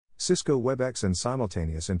Cisco Webex and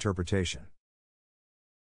simultaneous interpretation.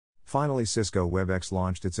 Finally, Cisco Webex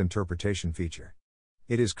launched its interpretation feature.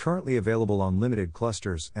 It is currently available on limited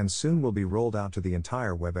clusters and soon will be rolled out to the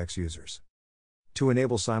entire Webex users. To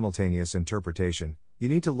enable simultaneous interpretation, you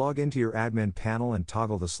need to log into your admin panel and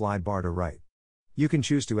toggle the slide bar to right. You can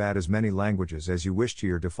choose to add as many languages as you wish to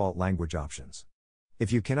your default language options.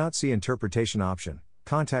 If you cannot see interpretation option,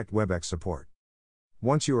 contact Webex support.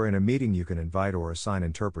 Once you are in a meeting, you can invite or assign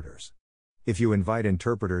interpreters. If you invite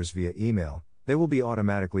interpreters via email, they will be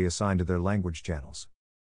automatically assigned to their language channels.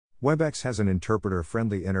 Webex has an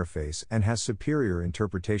interpreter-friendly interface and has superior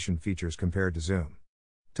interpretation features compared to Zoom.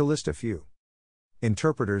 To list a few: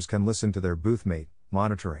 interpreters can listen to their boothmate,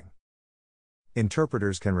 monitoring.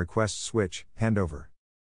 Interpreters can request switch, handover.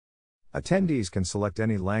 Attendees can select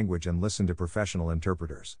any language and listen to professional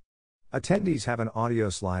interpreters. Attendees have an audio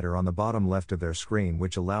slider on the bottom left of their screen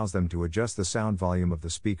which allows them to adjust the sound volume of the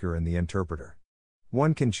speaker and the interpreter.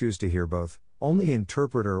 One can choose to hear both, only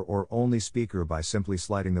interpreter or only speaker, by simply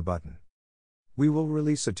sliding the button. We will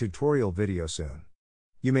release a tutorial video soon.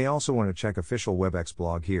 You may also want to check official Webex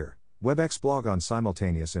blog here, Webex blog on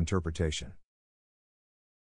simultaneous interpretation.